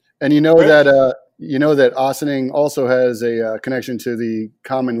 And that Ossining also has a connection to the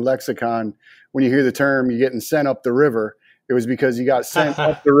common lexicon. When you hear the term, you're getting sent up the river. It was because you got sent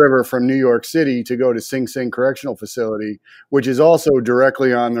up the river from New York City to go to Sing Sing Correctional Facility, which is also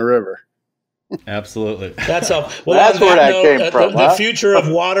directly on the river. Absolutely. That's where that came from. The future of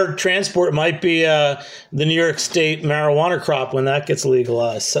water transport might be the New York State marijuana crop when that gets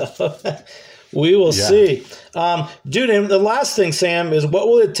legalized. So we will see. Dude, and the last thing, Sam, is what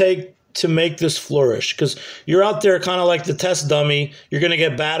will it take to make this flourish? Because you're out there kind of like the test dummy. You're going to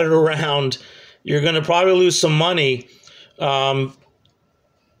get battered around. You're going to probably lose some money.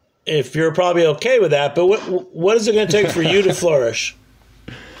 If you're probably okay with that, but what is it going to take for you to flourish?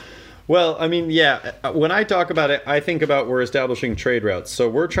 Well, I mean, yeah, when I talk about it, I think about we're establishing trade routes. So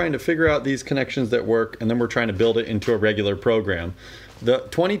we're trying to figure out these connections that work, and then we're trying to build it into a regular program. The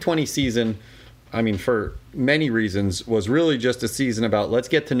 2020 season, I mean, for many reasons, was really just a season about let's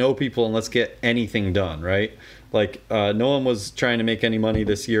get to know people and let's get anything done, right? Like, no one was trying to make any money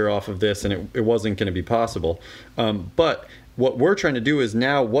this year off of this, and it wasn't going to be possible. But what we're trying to do is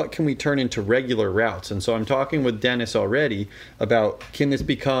now, what can we turn into regular routes? And so I'm talking with Dennis already about, can this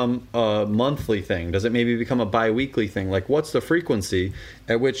become a monthly thing? Does it maybe become a bi-weekly thing? Like, what's the frequency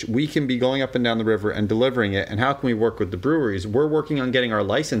at which we can be going up and down the river and delivering it? And how can we work with the breweries? We're working on getting our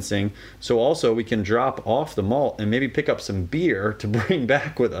licensing, so also we can drop off the malt and maybe pick up some beer to bring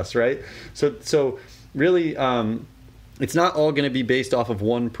back with us, right? So really, it's not all going to be based off of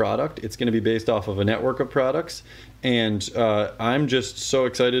one product. It's going to be based off of a network of products. And I'm just so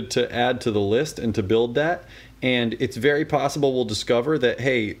excited to add to the list and to build that. And it's very possible we'll discover that,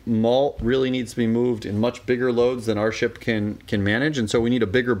 hey, malt really needs to be moved in much bigger loads than our ship can manage. And so we need a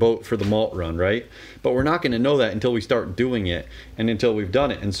bigger boat for the malt run, right? But we're not going to know that until we start doing it and until we've done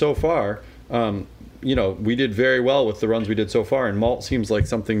it. And so far, we did very well with the runs we did so far, and malt seems like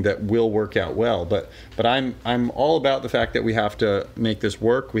something that will work out well. But I'm all about the fact that we have to make this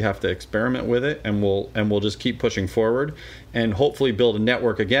work. We have to experiment with it, and we'll just keep pushing forward, and hopefully build a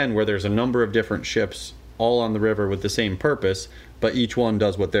network again where there's a number of different ships all on the river with the same purpose, but each one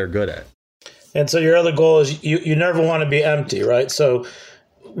does what they're good at. And so your other goal is you never want to be empty, right? So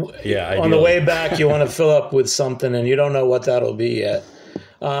yeah, on the way back, you want to fill up with something, and you don't know what that'll be yet.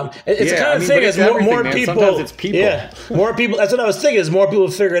 It's the kind of thing as more people. Sometimes it's people. Yeah, more people. That's what I was thinking. As more people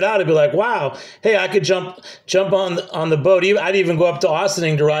figure it out, it'd be like, wow, hey, I could jump on the boat. I'd even go up to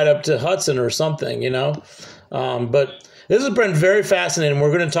Austining to ride up to Hudson or something, But this has been very fascinating.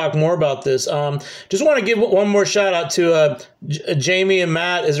 We're going to talk more about this. Just want to give one more shout out to Jamie and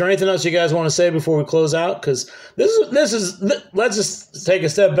Matt. Is there anything else you guys want to say before we close out? Because this is. Let's just take a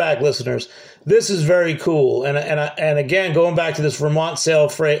step back, listeners. This is very cool. And again, going back to this Vermont Sail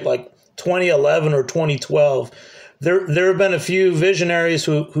Freight, like 2011 or 2012, there have been a few visionaries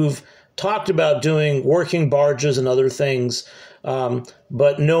who've talked about doing working barges and other things,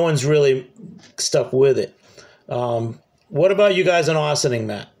 but no one's really stuck with it. What about you guys in Austining,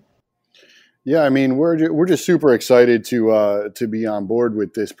 Matt? Yeah, I mean, we're just super excited to be on board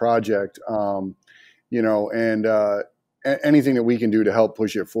with this project, anything that we can do to help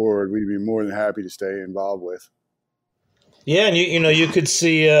push it forward, we'd be more than happy to stay involved with. Yeah, and you could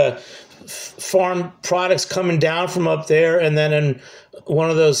see farm products coming down from up there, and then in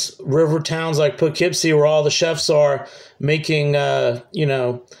one of those river towns like Poughkeepsie, where all the chefs are making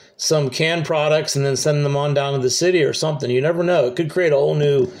some canned products and then sending them on down to the city or something. You never know. It could create a whole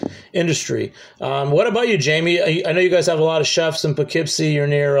new industry. What about you, Jamie? I know you guys have a lot of chefs in Poughkeepsie. You're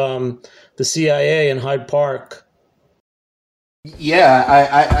near the CIA in Hyde Park. Yeah,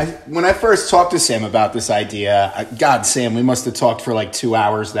 I when I first talked to Sam about this idea, God, Sam, we must have talked for like 2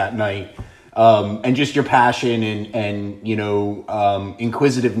 hours that night. And just your passion and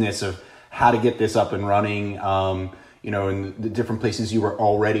inquisitiveness of how to get this up and running, and the different places you were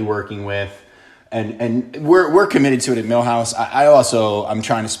already working with. And we're committed to it at Millhouse. I'm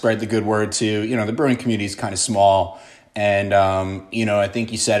trying to spread the good word to, the brewing community is kind of small. And, I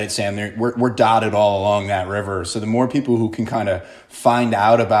think you said it, Sam, we're dotted all along that river. So the more people who can kind of find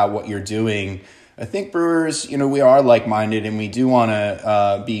out about what you're doing, I think brewers, we are like-minded, and we do want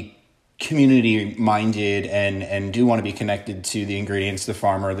to be community-minded and do want to be connected to the ingredients, the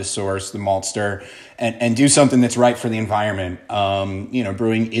farmer, the source, the maltster, and do something that's right for the environment.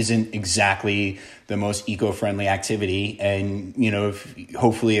 Brewing isn't exactly the most eco-friendly activity, and if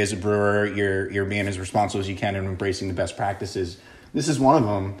hopefully as a brewer you're being as responsible as you can and embracing the best practices. This is one of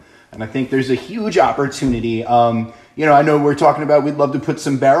them, and I think there's a huge opportunity. I know we're talking about we'd love to put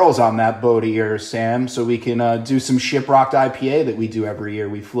some barrels on that boat here, Sam, so we can do some shiprocked IPA that we do every year.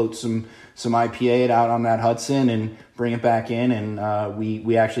 We float some IPA out on that Hudson and bring it back in, and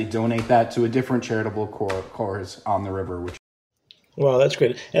we actually donate that to a different charitable cause on the river. Wow, that's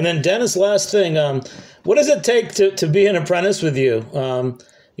great. And then Dennis, last thing, what does it take to be an apprentice with you?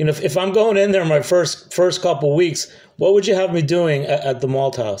 If I'm going in there my first couple weeks, what would you have me doing at the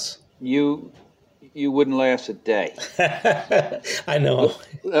Malt House? You wouldn't last a day. I know.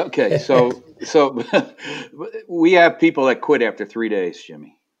 Okay, so we have people that quit after 3 days,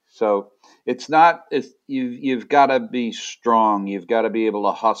 Jimmy. So you've got to be strong. You've got to be able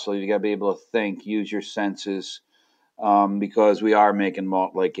to hustle. You've got to be able to think, use your senses, because we are making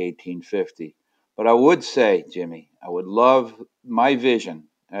malt like 1850. But I would say, Jimmy, I would love my vision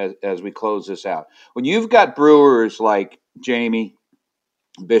as we close this out. When you've got brewers like Jamie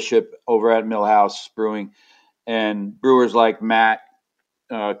Bishop over at Millhouse Brewing, and brewers like Matt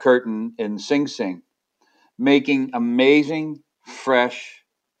Curtin and Sing Sing, making amazing, fresh,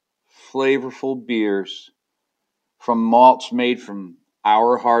 flavorful beers from malts made from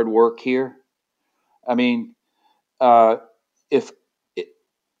our hard work here. I mean, if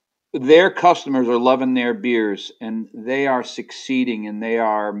their customers are loving their beers and they are succeeding and they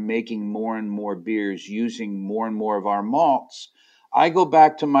are making more and more beers using more and more of our malts, I go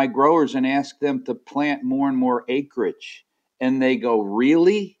back to my growers and ask them to plant more and more acreage. And they go,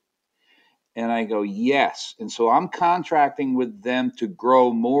 really? And I go, yes. And so I'm contracting with them to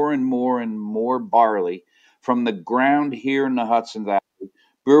grow more and more and more barley from the ground here in the Hudson Valley.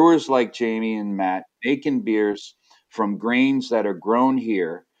 Brewers like Jamie and Matt making beers from grains that are grown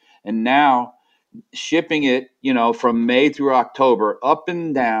here. And now shipping it, from May through October up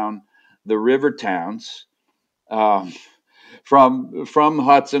and down the river towns, from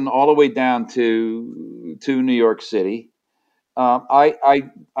Hudson all the way down to New York City.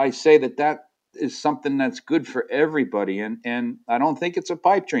 I say that is something that's good for everybody, and I don't think it's a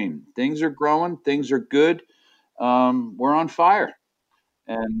pipe dream. Things are growing, things are good. We're on fire,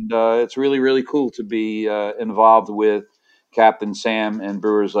 and it's really, really cool to be involved with Captain Sam and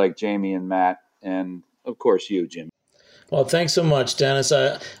brewers like Jamie and Matt, and of course you, Jim. Well, thanks so much, Dennis.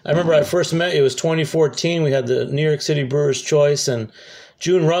 I remember I first met you. It was 2014. We had the New York City Brewers' Choice, and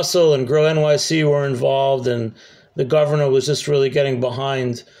June Russell and Grow NYC were involved, and the governor was just really getting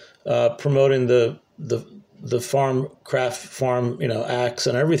behind promoting the craft farm, acts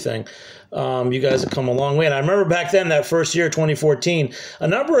and everything. You guys have come a long way. And I remember back then, that first year, 2014, a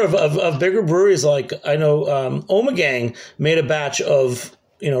number of bigger breweries, like I know Omegang made a batch of,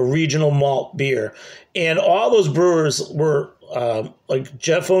 regional malt beer. And all those brewers were like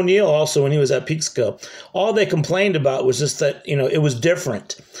Jeff O'Neill also when he was at Peekskill. All they complained about was just that, it was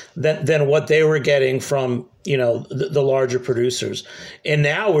different than what they were getting from, the larger producers. And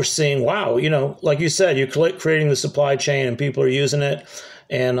now we're seeing, wow, like you said, you're creating the supply chain and people are using it.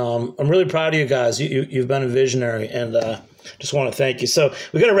 And I'm really proud of you guys. You've been a visionary, and just want to thank you. So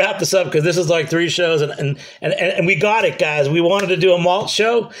we got to wrap this up because this is like 3 shows, and we got it, guys. We wanted to do a malt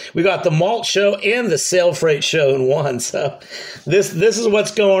show. We got the malt show and the sail freight show in one. So this is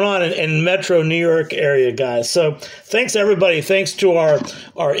what's going on in Metro New York area, guys. So thanks everybody. Thanks to our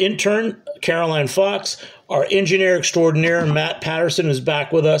intern Caroline Fox. Our engineer extraordinaire, Matt Patterson, is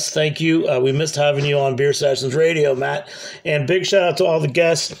back with us. Thank you. We missed having you on Beer Sessions Radio, Matt. And big shout out to all the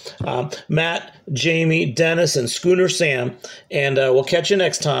guests, Matt, Jamie, Dennis, and Schooner Sam. And we'll catch you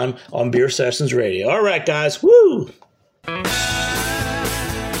next time on Beer Sessions Radio. All right, guys. Woo!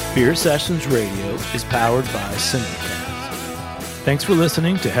 Beer Sessions Radio is powered by Simplecast. Thanks for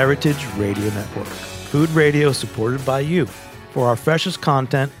listening to Heritage Radio Network, food radio supported by you. For our freshest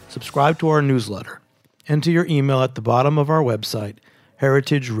content, subscribe to our newsletter. Enter your email at the bottom of our website,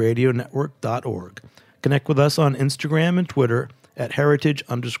 heritageradionetwork.org. Connect with us on Instagram and Twitter at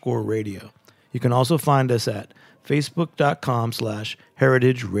heritage_radio. You can also find us at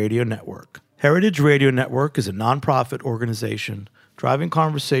facebook.com/Heritage Radio Network. Heritage Radio Network is a nonprofit organization driving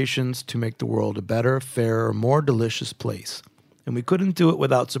conversations to make the world a better, fairer, more delicious place. And we couldn't do it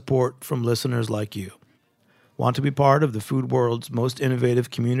without support from listeners like you. Want to be part of the food world's most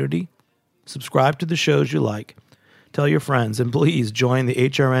innovative community? Subscribe to the shows you like, tell your friends, and please join the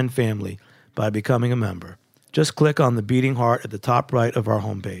HRN family by becoming a member. Just click on the beating heart at the top right of our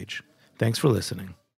homepage. Thanks for listening.